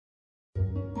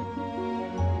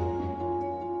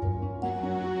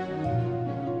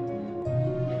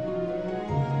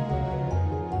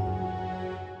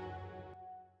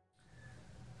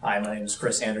Hi, my name is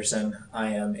Chris Andersen. I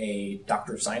am a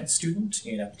Doctor of Science student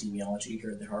in epidemiology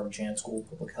here at the Harvard-Chan School of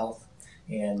Public Health,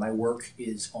 and my work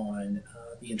is on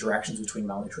the interactions between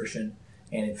malnutrition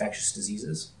and infectious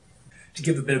diseases. To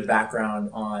give a bit of background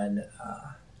on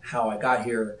how I got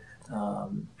here,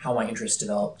 how my interests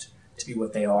developed to be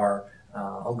what they are,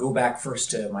 I'll go back first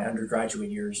to my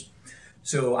undergraduate years.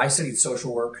 So I studied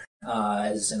social work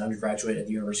as an undergraduate at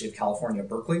the University of California,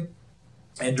 Berkeley,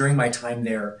 and during my time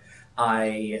there,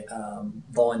 I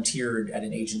volunteered at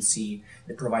an agency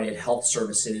that provided health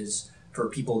services for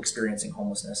people experiencing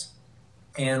homelessness.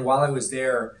 And while I was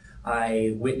there,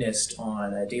 I witnessed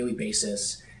on a daily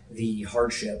basis the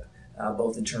hardship,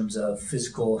 both in terms of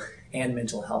physical and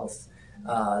mental health,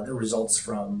 that results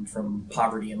from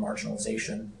poverty and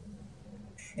marginalization.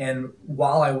 And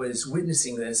while I was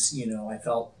witnessing this, I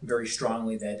felt very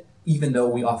strongly that even though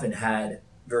we often had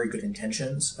very good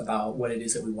intentions about what it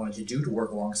is that we wanted to do to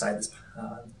work alongside this,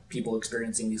 people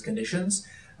experiencing these conditions,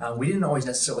 we didn't always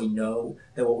necessarily know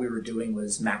that what we were doing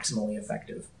was maximally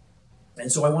effective.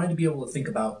 And so I wanted to be able to think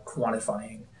about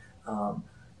quantifying,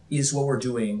 is what we're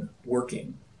doing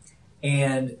working?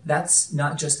 And that's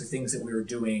not just the things that we were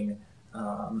doing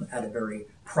at a very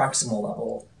proximal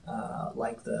level,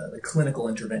 like the clinical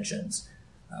interventions,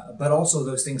 but also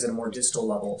those things at a more distal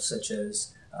level, such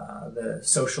as the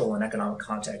social and economic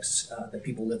context that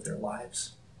people live their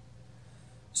lives.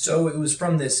 So it was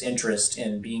from this interest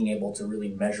in being able to really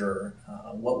measure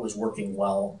what was working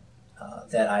well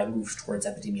that I moved towards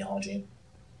epidemiology.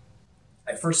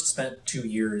 I first spent 2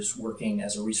 years working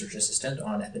as a research assistant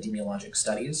on epidemiologic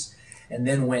studies, and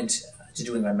then went to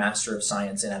doing my Master of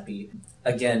Science in Epi,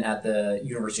 again at the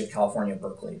University of California,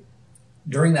 Berkeley.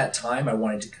 During that time, I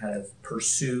wanted to kind of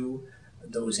pursue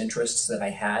those interests that I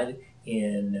had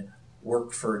in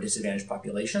work for disadvantaged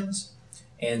populations.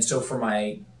 And so for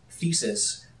my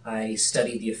thesis, I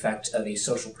studied the effect of a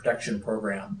social protection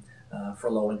program for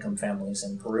low-income families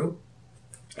in Peru.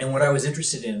 And what I was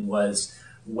interested in was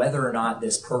whether or not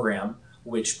this program,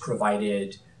 which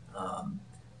provided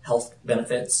health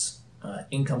benefits,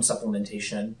 income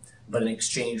supplementation, but in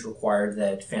exchange required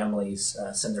that families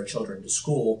send their children to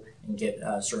school and get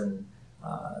certain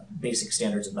basic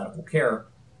standards of medical care,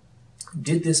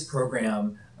 did this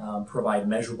program provide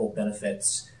measurable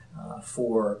benefits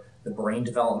for the brain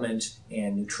development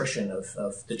and nutrition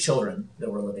of the children that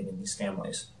were living in these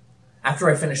families? After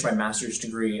I finished my master's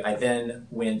degree, I then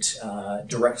went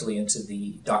directly into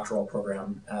the doctoral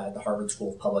program at the Harvard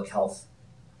School of Public Health.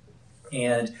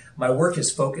 And my work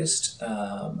is focused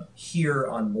here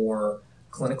on more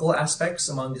clinical aspects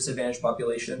among disadvantaged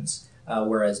populations,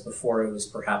 whereas before it was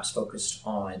perhaps focused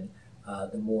on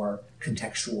the more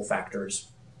contextual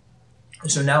factors.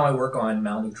 So now I work on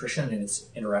malnutrition and its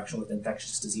interaction with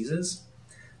infectious diseases.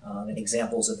 And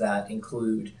examples of that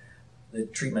include the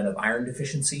treatment of iron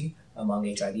deficiency among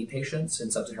HIV patients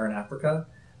in sub-Saharan Africa,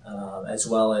 as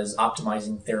well as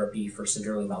optimizing therapy for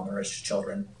severely malnourished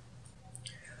children.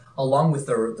 Along with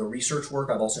the research work,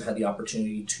 I've also had the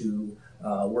opportunity to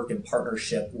work in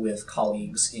partnership with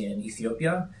colleagues in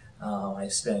Ethiopia. I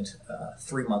spent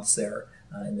 3 months there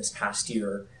in this past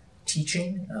year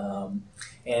teaching,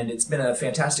 and it's been a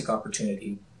fantastic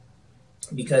opportunity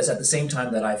because at the same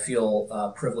time that I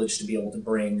feel privileged to be able to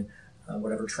bring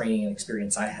whatever training and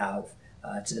experience I have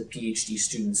to the PhD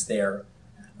students there,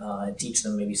 teach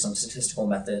them maybe some statistical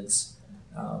methods.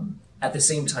 At the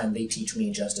same time, they teach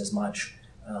me just as much,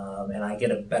 and I get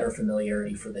a better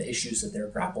familiarity for the issues that they're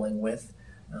grappling with,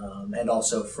 and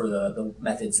also for the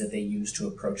methods that they use to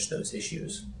approach those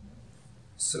issues.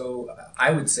 So I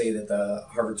would say that the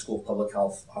Harvard School of Public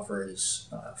Health offers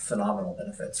phenomenal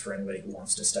benefits for anybody who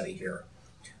wants to study here.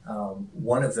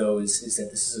 One of those is that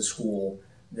this is a school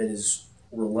that is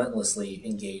relentlessly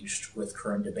engaged with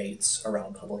current debates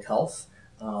around public health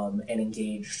and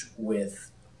engaged with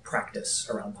practice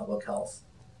around public health.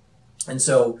 And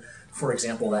so, for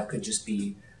example, that could just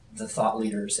be the thought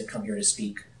leaders that come here to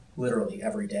speak literally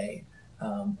every day,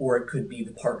 or it could be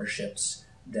the partnerships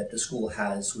that the school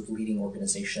has with leading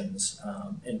organizations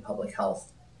in public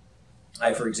health.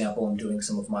 I, for example, am doing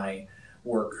some of my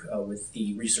work with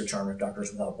the research arm of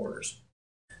Doctors Without Borders.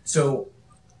 So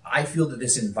I feel that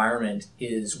this environment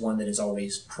is one that is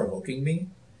always provoking me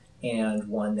and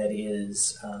one that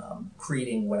is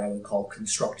creating what I would call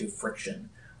constructive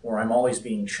friction, where I'm always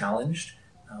being challenged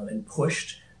and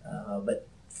pushed, but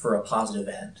for a positive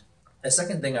end. A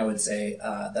second thing I would say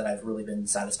that I've really been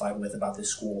satisfied with about this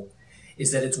school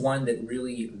is that it's one that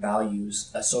really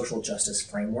values a social justice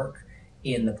framework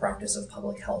in the practice of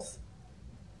public health.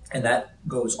 And that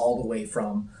goes all the way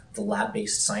from the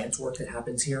lab-based science work that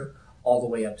happens here, all the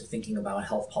way up to thinking about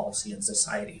health policy and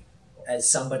society. As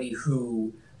somebody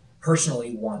who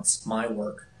personally wants my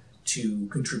work to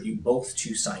contribute both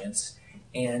to science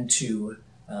and to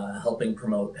helping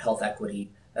promote health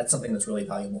equity, that's something that's really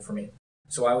valuable for me.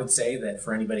 So I would say that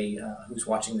for anybody who's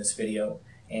watching this video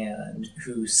and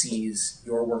who sees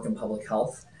your work in public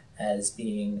health as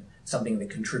being something that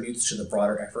contributes to the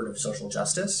broader effort of social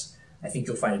justice, I think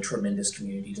you'll find a tremendous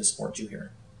community to support you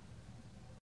here.